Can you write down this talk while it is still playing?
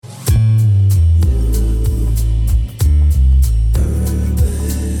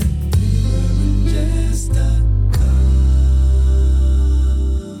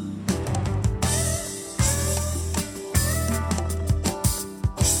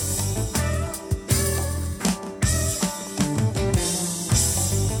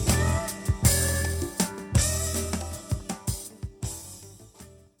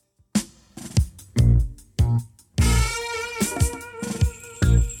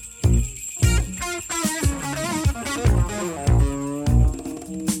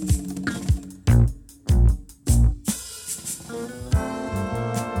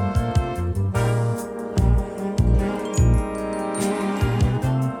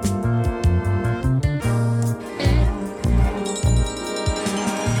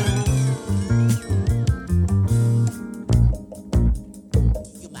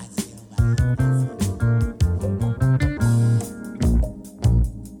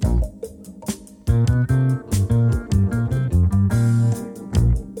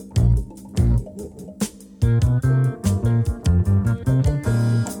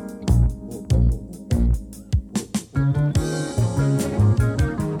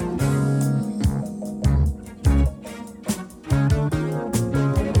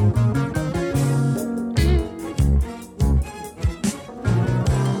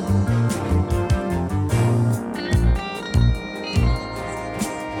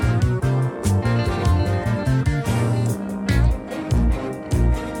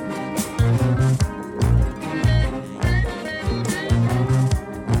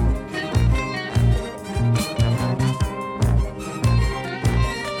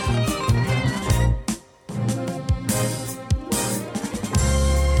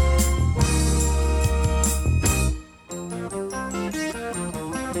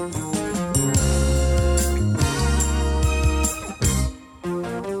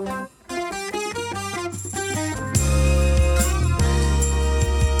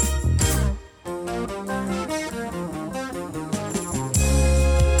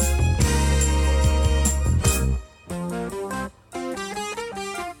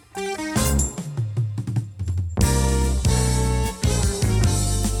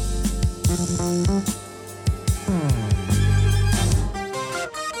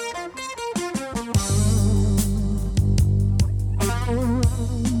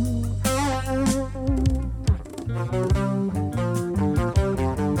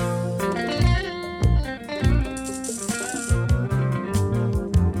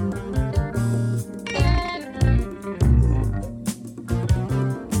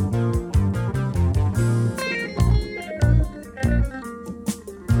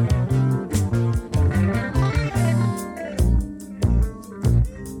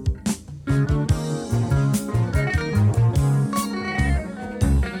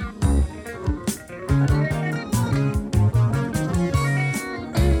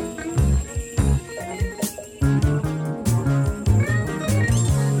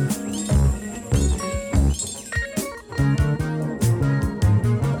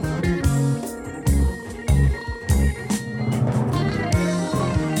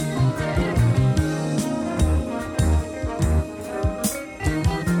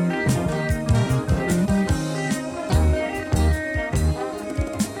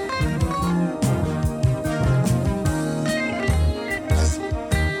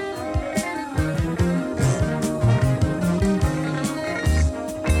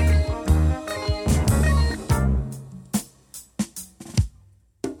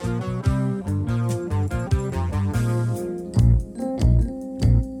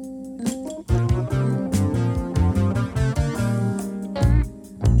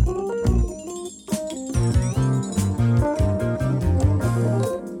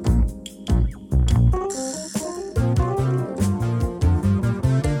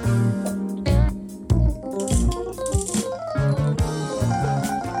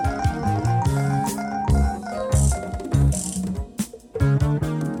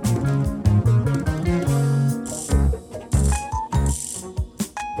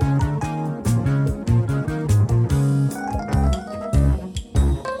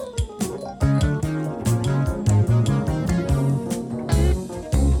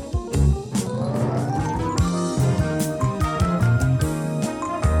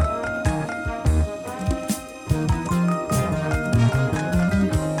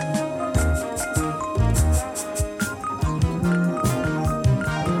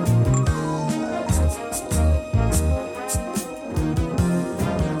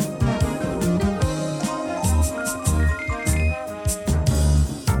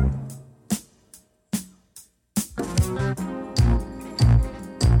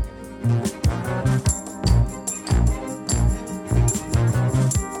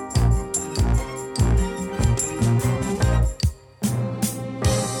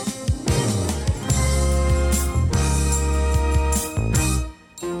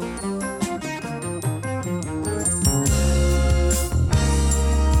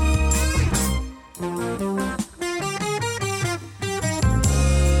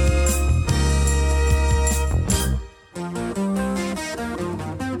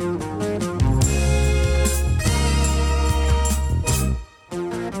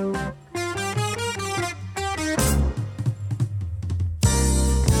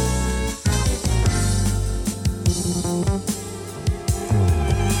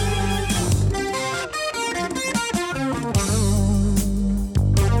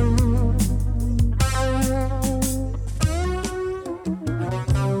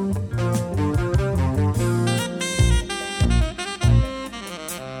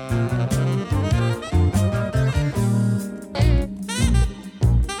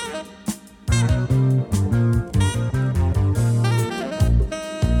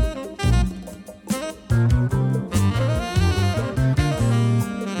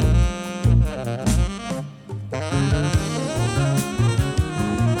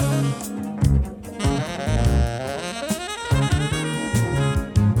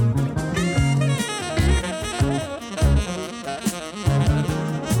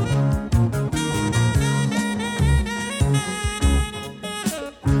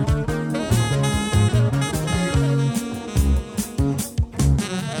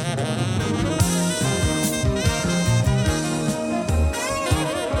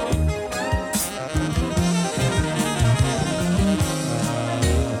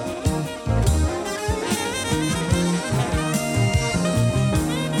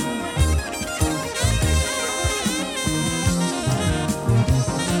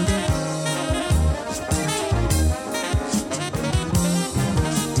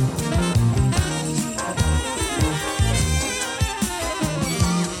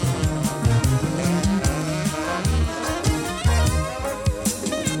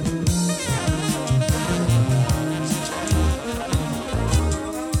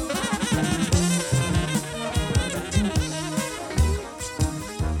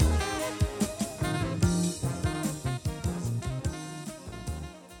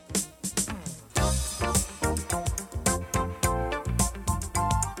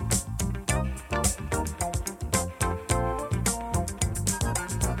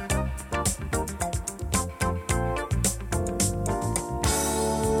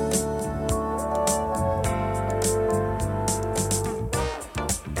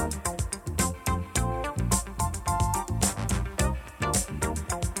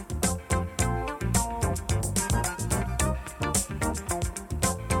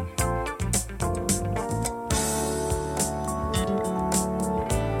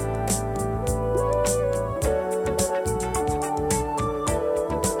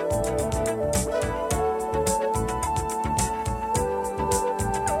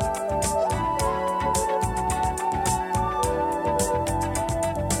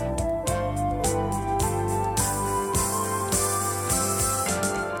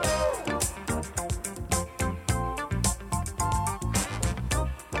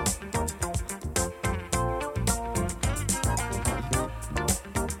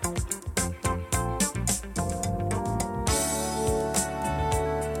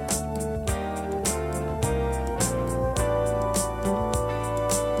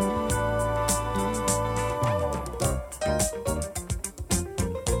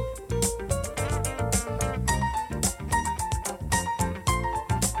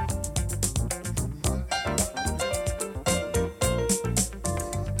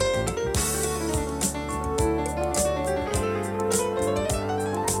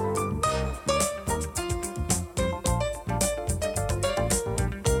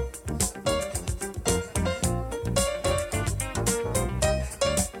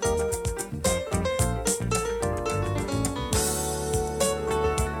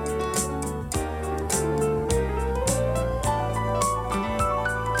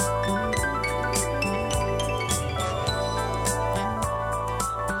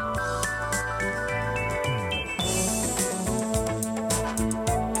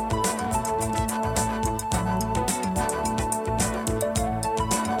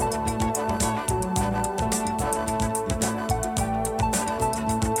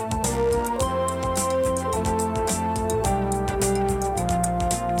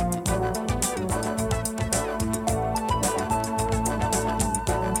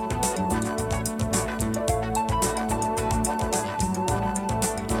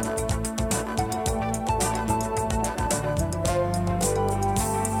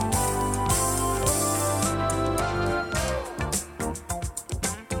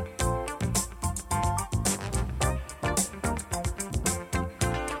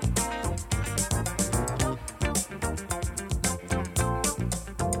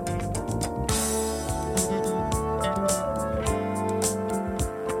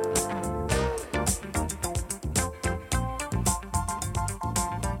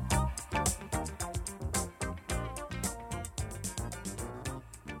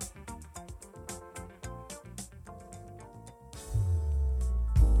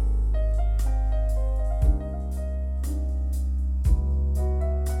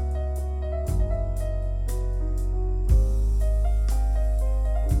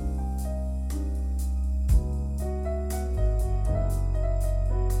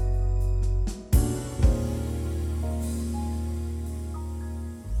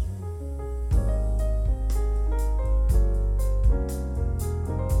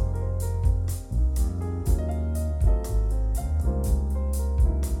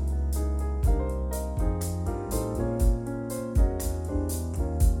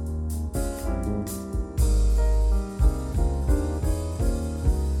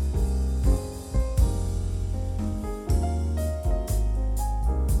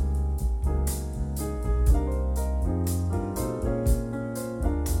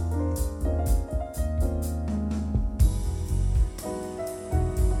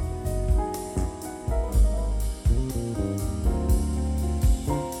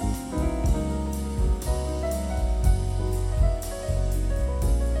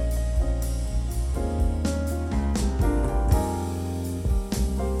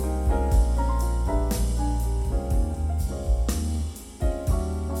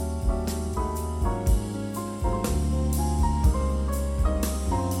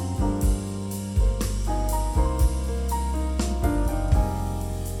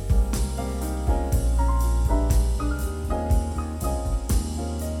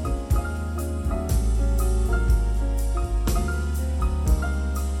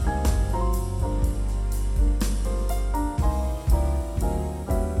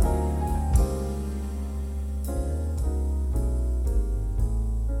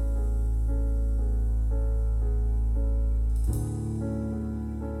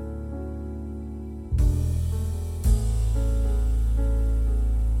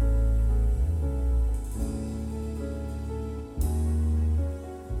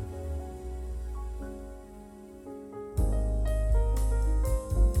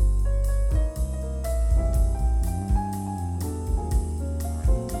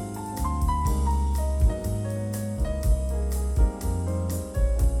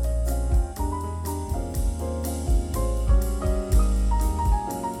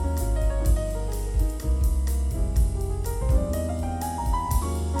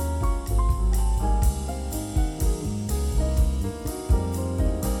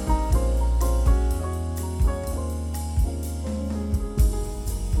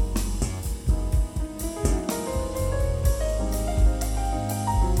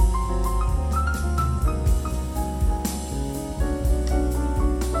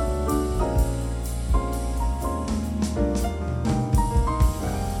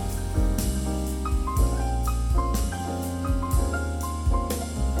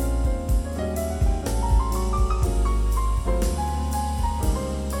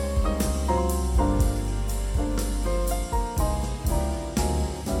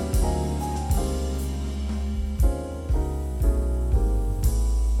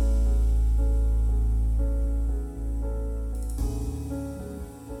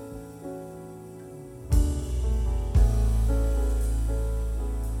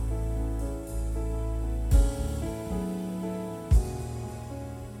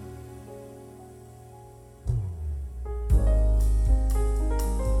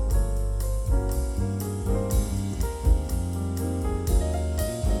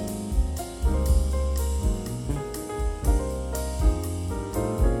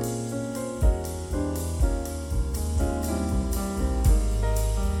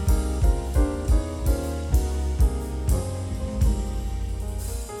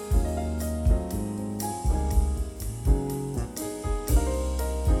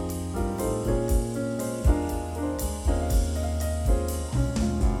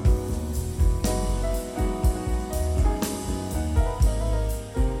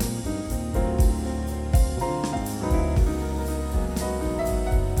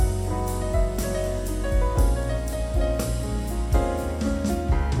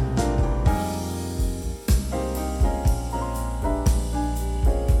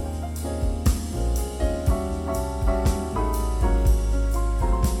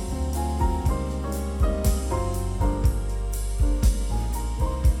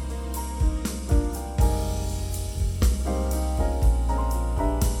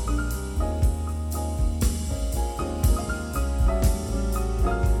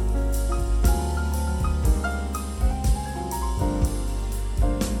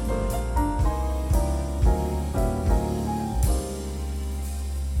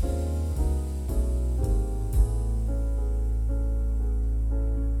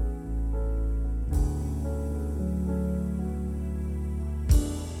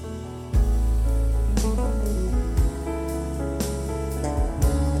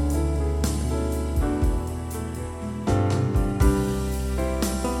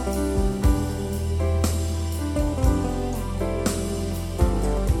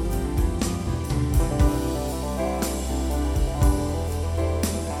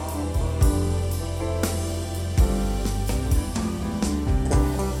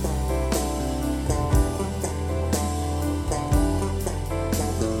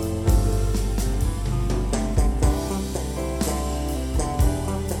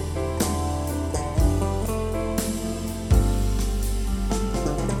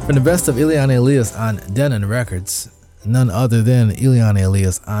From the best of Ileana Elias on Denon Records, none other than Ileana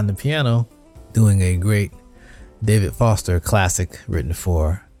Elias on the piano, doing a great David Foster classic written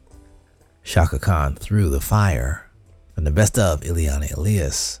for Shaka Khan, Through the Fire. From the best of Ileana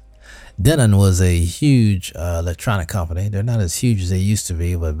Elias. Denon was a huge electronic company. They're not as huge as they used to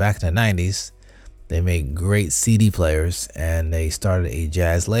be, but back in the 90s, they made great CD players, and they started a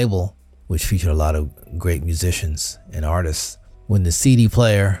jazz label, which featured a lot of great musicians and artists. When the CD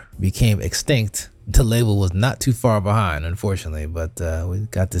player became extinct, the label was not too far behind, unfortunately, but we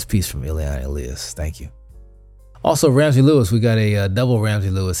got this piece from Ileana Elias. Thank you. Also, Ramsey Lewis, we got a double Ramsey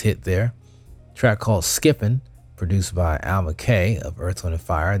Lewis hit there. Track called Skippin', produced by Al McKay of Earth, Wind &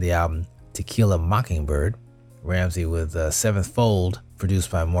 Fire, the album Tequila Mockingbird. Ramsey with Seventh Fold,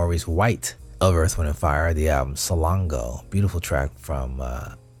 produced by Maurice White of Earth, Wind & Fire, the album Salongo. Beautiful track from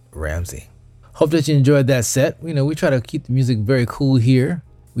Ramsey. Hope that you enjoyed that set. You know, we try to keep the music very cool here.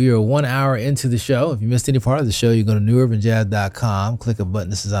 We are 1 hour into the show. If you missed any part of the show, you go to newurbanjazz.com, click a button,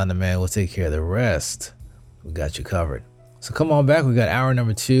 this is on demand. We'll take care of the rest. We got you covered. So come on back. We got hour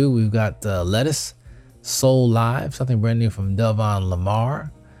number 2. We've got Lettuce, Soul Live, something brand new from Delvon Lamar,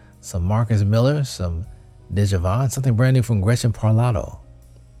 some Marcus Miller, some Dejavon, something brand new from Gretchen Parlato,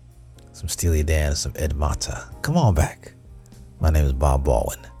 some Steely Dan, some Ed Mata. Come on back. My name is Bob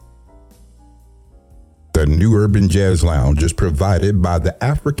Baldwin. The New Urban Jazz Lounge is provided by the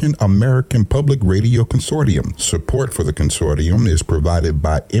African American Public Radio Consortium. Support for the consortium is provided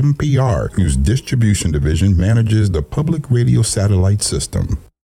by NPR, whose distribution division manages the public radio satellite system.